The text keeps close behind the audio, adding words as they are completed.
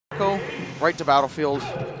Falco, right to battlefield.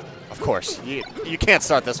 Of course. You can't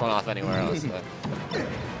start this one off anywhere else.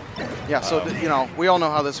 Yeah, so, you know, we all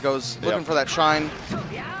know how this goes. Looking for that shine,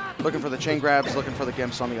 looking for the chain grabs, looking for the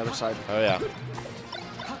gimps on the other side. Oh, yeah.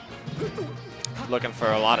 Looking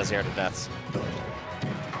for a lot of 0 to deaths.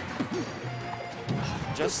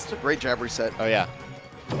 Just a great jab reset. Oh, yeah.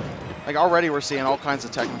 Like, already we're seeing all kinds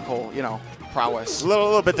of technical, you know, prowess. A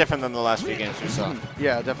little bit different than the last few games we saw.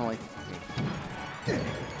 Yeah, definitely.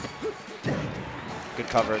 Good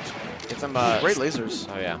coverage. Get some great lasers.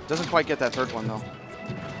 Oh, yeah. Doesn't quite get that third one, though.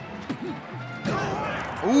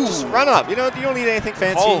 Ooh. Just run up. You know, you don't need anything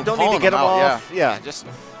fancy. You don't need to get them off. Yeah, just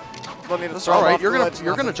don't need to That's throw all right. off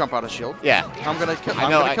You're gonna jump out of shield. Yeah. I'm gonna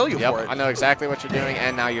kill you yep, for it. I know exactly what you're doing,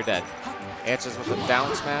 and now you're dead. Answers with a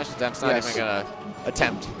down smash. Dempt's not even gonna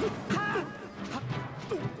attempt.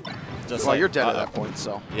 Just well, you're dead at that point,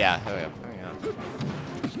 so. Yeah. Oh,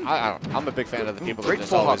 yeah. I'm a big fan of the people that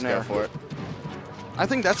just always go for it. I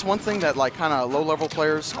think that's one thing that like kind of low-level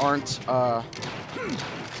players aren't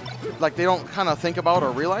like they don't kind of think about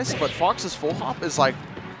or realize. But Fox's full hop is like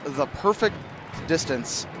the perfect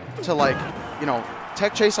distance to like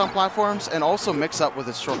tech chase on platforms and also mix up with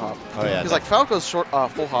his short hop. Oh yeah. Because like Falco's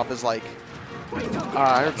full hop is like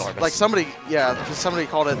like somebody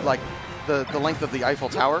called it like the length of the Eiffel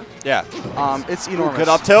Tower. Yeah. It's enormous. Good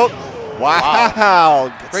up tilt.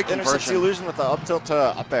 Wow. Great intercepts the illusion with the up tilt to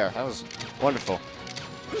up air. That was wonderful.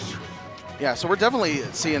 Yeah, so we're definitely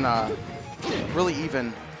seeing really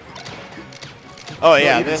even. Oh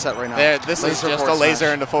yeah, even set right now. This is just a laser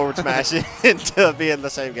and a forward smash into being the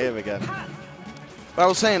same game again. But I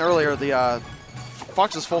was saying earlier, the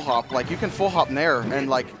Fox's full hop, like you can full hop nair, and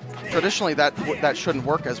like traditionally that shouldn't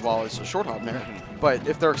work as well as a short hop nair. But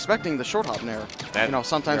if they're expecting the short hop nair,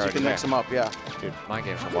 sometimes you can mix them up. Yeah. Dude, my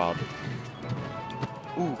games are wild.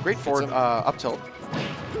 Ooh, great forward up tilt.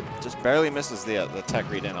 Just barely misses the tech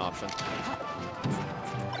read-in option.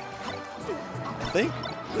 I think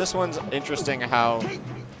this one's interesting how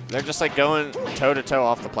they're just like going toe-to-toe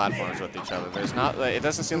off the platforms with each other. There's not, it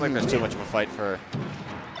doesn't seem like there's too much of a fight for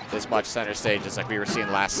this much center stage as like we were seeing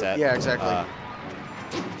last set. Yeah, exactly.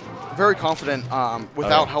 Very confident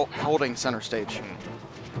without holding center stage.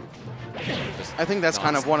 I think that's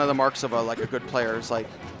kind of one of the marks of a good player is like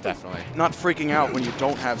definitely not freaking out when you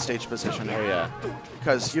don't have stage position. Oh yeah.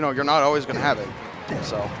 Because you're not always going to have it.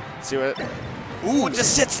 So see what? Ooh,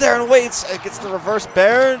 just sits there and waits. It gets the reverse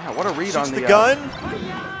bear. Yeah, what a read Shoots on the gun.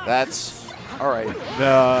 That's all right.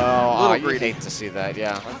 No, you hate to see that.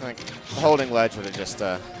 Yeah, I think holding ledge would have just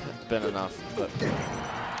been enough. But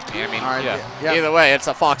yeah, I mean, yeah. Either way, it's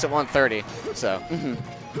a Fox at 130. So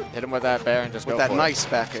hit him with that bear and just go for it. With that nice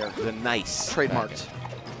back air. The nice. Trademarked.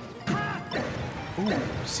 Ooh,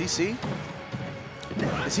 CC.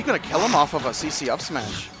 Is he going to kill him off of a CC up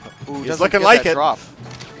smash? Ooh, he's looking like it. Drop.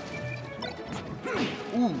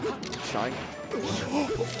 Ooh, shine.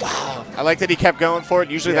 Wow. I like that he kept going for it.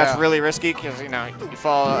 Usually that's really risky because, you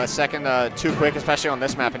fall a second too quick, especially on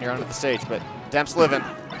this map and you're under the stage. But Dempt's living.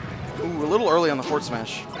 Ooh, a little early on the forward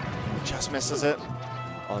smash. Just misses it.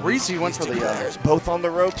 Reezy went for the players, both on the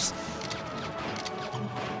ropes.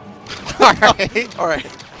 All right. All right.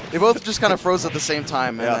 They both just kind of froze at the same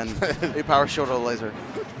time, and then they power shielded a laser.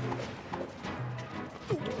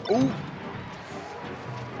 Ooh.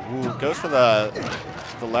 Ooh, goes for the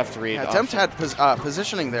left read. Yeah, Dempt had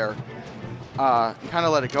positioning there. Kind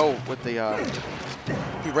of let it go with the.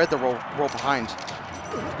 He read the roll behind.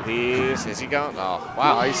 Please, is he going? Oh,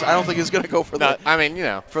 wow. No, I don't think he's going to go for the. I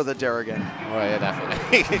mean, for the dare again. Oh yeah,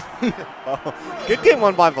 definitely. Good game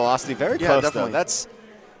won by Velocity. Very close definitely. though.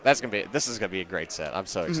 This is gonna be a great set. I'm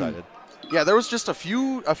so excited. Yeah, there was just a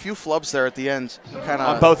few flubs there at the end, kind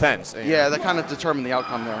of on both ends. Yeah, that kind of determined the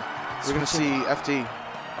outcome there. We're gonna see FT.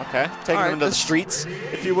 Okay, taking him to the streets,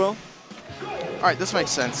 if you will. All right, this makes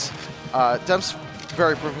sense. Dempt's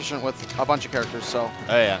very proficient with a bunch of characters, so.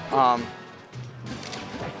 Oh yeah.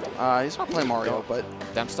 He's not playing Mario, but.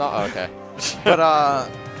 Dempt style. Oh, okay. But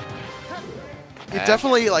it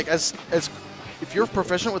definitely as if you're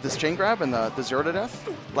proficient with this chain grab and the 0 to death,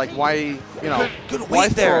 like why why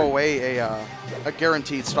throw away a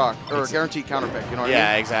guaranteed stock or a guaranteed counter pick? You know what I mean?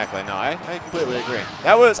 Yeah, exactly. No, I completely agree.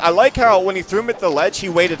 I like how when he threw him at the ledge, he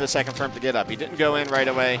waited a second for him to get up. He didn't go in right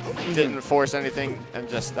away, didn't force anything, and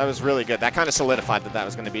that was really good. That kind of solidified that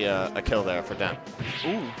was going to be a kill there for Dempt.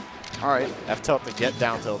 Ooh. All right. F tilt to get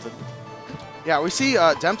down tilted. Yeah, we see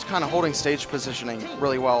Dempt kind of holding stage positioning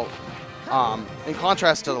really well. In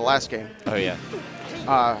contrast to the last game. Oh, yeah.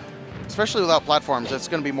 Especially without platforms, it's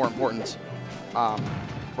going to be more important,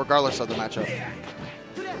 regardless of the matchup.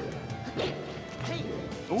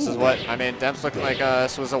 This is what, I mean, Dempt's looking like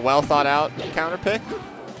this was a well thought out counter pick.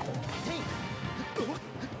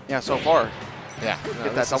 Yeah, so far. Yeah.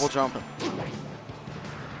 Get that double jump.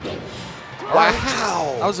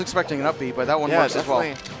 Wow. I was expecting an up B, but that one works as well.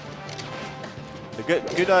 The good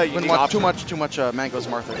unique option. Too much Mango's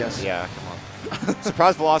Marth, I guess. Yeah, come on.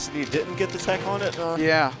 Surprise Velocity didn't get the tech on it.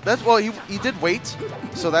 Yeah, that's he did wait,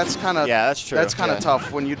 so that's kind of that's true. That's kind of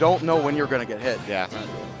tough when you don't know when you're gonna get hit. Yeah,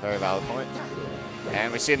 very valid point.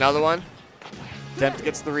 And we see another one. Dempt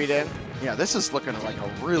gets the read in. Yeah, this is looking like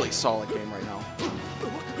a really solid game right now.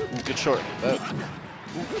 Good short.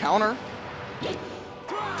 Counter.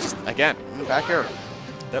 Just, again, back air.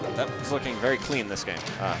 That was looking very clean this game.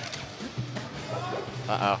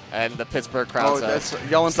 Uh-oh. And the Pittsburgh crowd's that's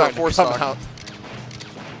yelling for a 4-stock.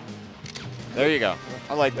 There you go.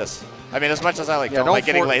 I like this. I mean, as much as I don't like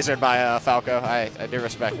getting lasered by Falco, I do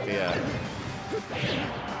respect the...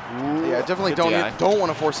 yeah, definitely don't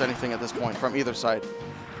want to force anything at this point from either side.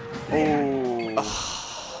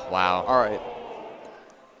 Oh. Wow. All right.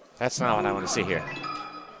 That's not what I want to see here.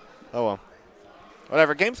 Oh, well.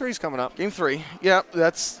 Whatever. Game 3's coming up. Game 3. Yeah,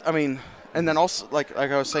 that's, I mean... And then also, like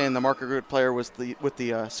I was saying, the marker grid player was with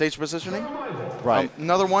the stage positioning. Right.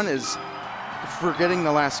 Another one is forgetting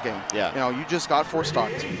the last game. Yeah. You know, you just got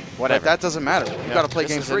 4-stocked. Whatever. But that doesn't matter. You got to play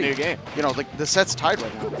game 3. This is a new game. You know, the set's tied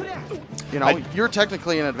right now. You know, you're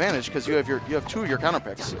technically in advantage because you have 2 of your counter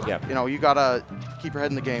picks. Yeah. You know, you got to keep your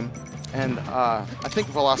head in the game. And I think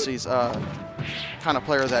Velocity's kind of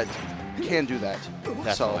player that can do that.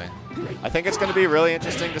 Definitely. So, I think it's going to be really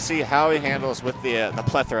interesting to see how he handles with the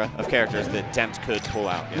plethora of characters that Dempt could pull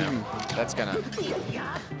out. You know, that's going to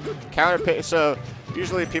counter pick. So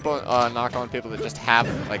usually people knock on people that just have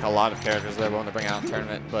like a lot of characters they're willing to bring out in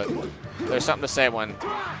tournament, but there's something to say when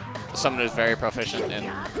someone who's very proficient in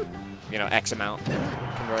X amount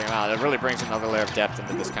can bring them out. It really brings another layer of depth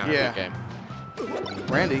into this counter pick game.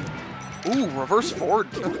 Randy. Ooh, reverse forward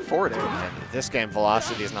air. And this game,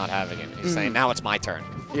 Velocity is not having it. He's saying, now it's my turn.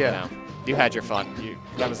 Yeah. You had your fun.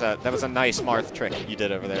 That was a nice Marth trick you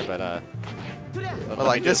did over there, but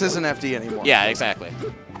like this isn't FD anymore. Yeah, exactly.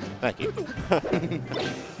 Thank you.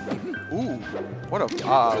 Ooh,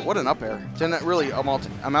 what an up air. Didn't really amount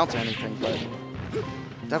to anything, but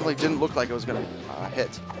definitely didn't look like it was gonna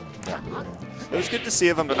hit. Yeah. It was good to see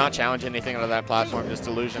of him to not challenge anything out of that platform, just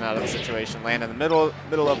illusion out of the situation, land in the middle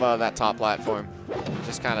of that top platform,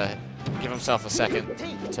 just kind of give himself a second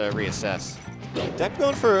to reassess. Dempt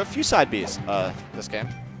going for a few side Bs this game.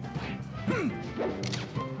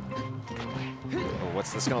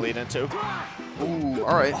 What's this going to lead into? Ooh,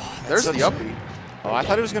 all right. There's the up B. Oh, I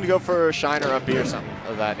thought he was going to go for a shine or up B or something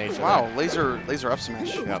of that nature. Wow, laser up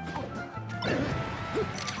smash. Yep.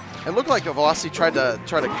 It looked like a Velocity tried to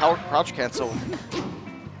crouch cancel.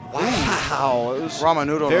 Wow, it was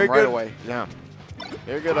Ramanudo right away. Yeah.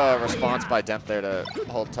 Very good response by Dempt there to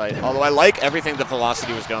hold tight. Although I like everything that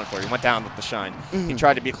Velocity was going for. He went down with the shine. He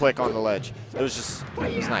tried to be quick on the ledge. It was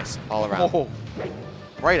nice all around. Oh,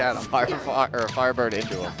 right at him. Firebird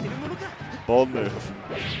into him. Bold move.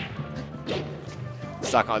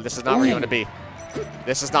 Stuck on. This is not where you want to be.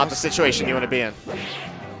 This is not the situation you want to be in.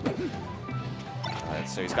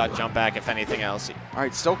 So he's got jump back, if anything else. All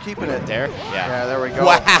right, still keeping it. There? Yeah. Yeah, there we go.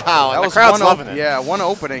 Wow, that was the crowd's loving it. Yeah, one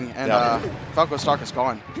opening, and Falco's stock is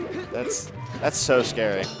gone. That's so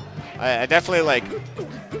scary. I definitely,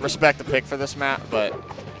 respect the pick for this map, but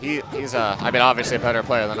he's, I mean, obviously a better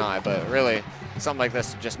player than I, but really, something like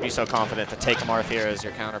this, just be so confident to take Marth here as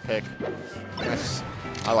your counter pick.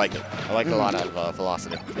 I like it. I like it a lot out of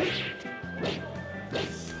Velocity.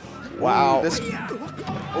 Wow.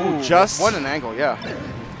 What an angle, yeah.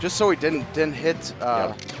 Just so he didn't hit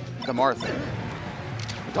the Marth.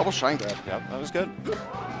 Double shine grab. Yep, that was good.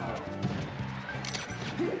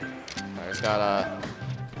 He's got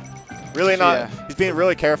really he's being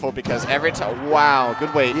really careful because every time, wow,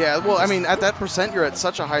 good weight. Yeah, well, I mean, at that percent, you're at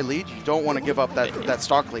such a high lead, you don't want to give up that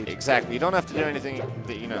stock lead. Exactly. You don't have to do anything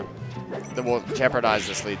that, that will jeopardize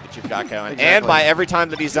this lead that you've got going. Exactly. And by every time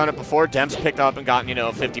that he's done it before, Dempt's picked up and gotten,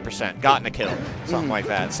 50%, gotten a kill, something like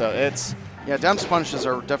that. So it's... Yeah, Dempt's punishes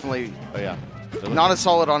are definitely not as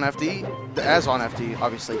solid on FD as on FD,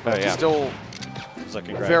 obviously, but still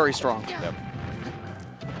looking great. Very strong. Yep.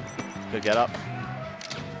 Good get up.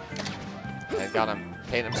 And got him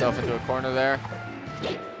paint himself into a corner there.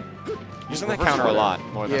 Using that counter a lot,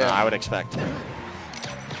 more than I would expect.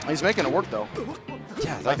 He's making it work, though.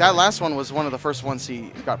 Yeah, like that last one was one of the first ones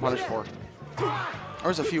he got punished for. There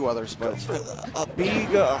was a few others, but a big.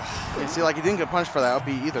 You see, he didn't get punished for that up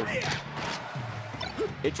B either.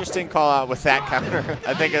 Interesting call out with that counter.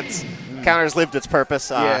 I think counter's lived its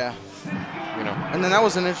purpose. you know. And then that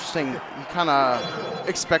was an interesting, he kind of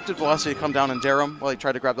expected Velocity to come down and dare him while he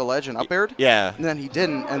tried to grab the ledge and up aired. Yeah. And then he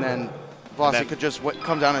didn't, and then Velocity could just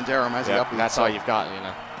come down and dare him as he up aired. That's all you've got, you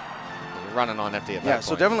know. You're running on empty at that point.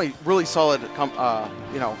 So definitely really solid,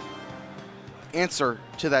 you know, answer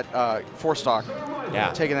to that 4-stock.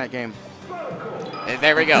 Yeah. Taking that game. And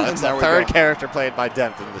there we go. It's the third character played by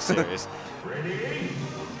Dempt in the series.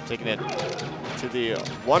 Taking it to the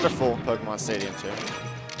wonderful Pokemon Stadium, too.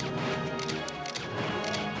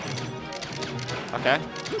 Okay.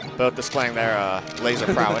 Both displaying their laser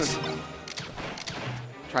prowess.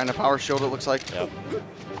 Trying to power shield, it looks like. Yep.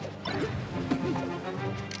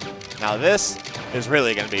 Now this is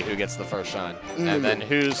really going to be who gets the first shine. And then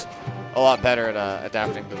who's a lot better at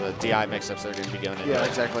adapting to the DI mix-ups they're going to be going into. Yeah,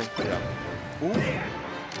 exactly. Yeah. Ooh.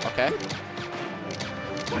 Okay.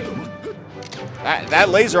 That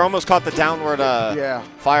laser almost caught the downward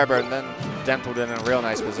Firebird, and then Dempt was in a real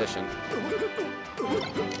nice position.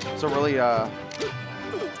 So really,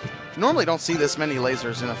 normally don't see this many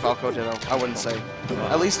lasers in a Falco Ditto, I wouldn't say.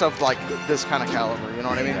 At least of like this kind of caliber, you know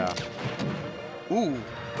what I mean? Yeah. Ooh.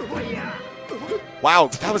 Wow,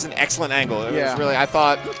 that was an excellent angle. It was really, I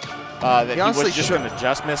thought that he was just going to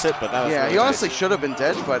just miss it, but that was really he honestly should have been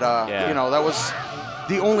dead, but you know, that was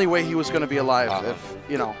the only way he was going to be alive if,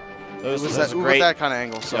 you know, it was with that kind of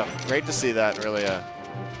angle. So great to see that really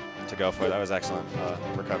to go for it. That was excellent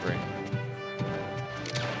recovery.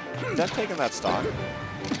 Dempt taking that stock.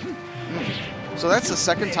 So that's the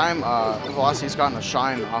second time Velocity's gotten a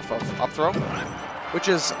shine off of up throw, which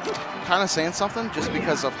is kind of saying something just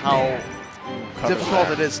because of how difficult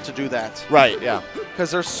it is to do that. Right, yeah. Because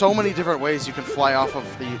there's so many different ways you can fly off of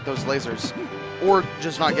those lasers or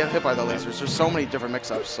just not get hit by the lasers. There's so many different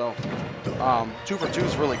mix-ups. So 2 for 2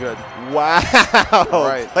 is really good. Wow.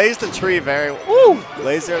 Right. Plays the tree very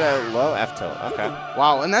laser at low F tilt. Okay.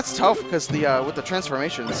 Wow, and that's tough because with the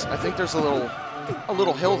transformations, I think there's a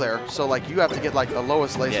little hill there. So like you have to get like the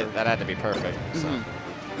lowest laser. Yeah, that had to be perfect. So.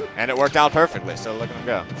 And it worked out perfectly. So look at him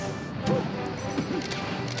go.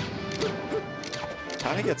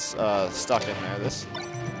 Kind of gets stuck in there. This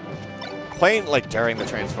playing like during the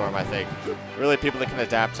transform, I think really people that can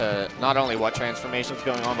adapt to not only what transformation's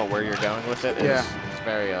going on, but where you're going with it. It's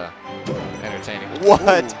very entertaining. What?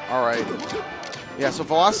 Ooh, all right. Yeah. So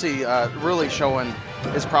Velocity really showing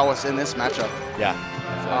his prowess in this matchup. Yeah.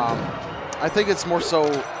 I think it's more so.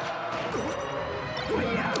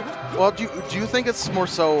 Well, do you think it's more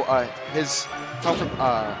so his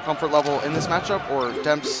comfort level in this matchup, or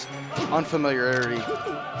Dempt's unfamiliarity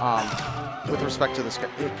with respect to this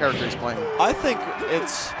character he's playing? I think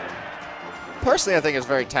personally, I think it's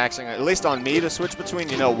very taxing, at least on me, to switch between,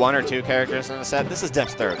 you know, 1 or 2 characters in a set. This is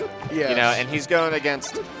Dempt's third. Yeah. You know, and he's going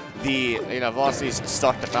against Velocity's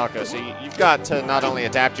stuck to Falco, so you've got to not only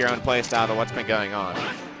adapt your own play style to what's been going on,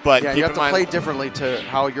 but you have to play differently to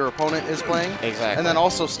how your opponent is playing. Exactly. And then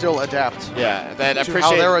also still adapt. Yeah. Then appreciate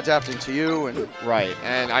how they're adapting to you. And right.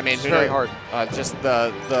 And I mean, it's very hard. Just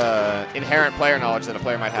the inherent player knowledge that a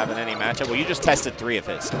player might have in any matchup. Well, you just tested 3 of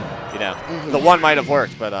his. You know, the one might have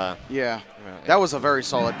worked, but yeah, that was a very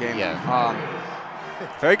solid game.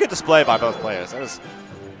 Yeah. Very good display by both players. That was.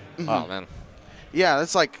 Oh man. Yeah,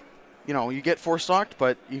 that's like, you know, you get 4-stocked,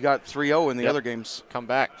 but you got 3-0 in the other games. Come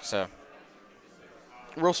back. So.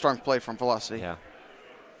 Real strong play from Velocity. Yeah.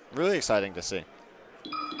 Really exciting to see.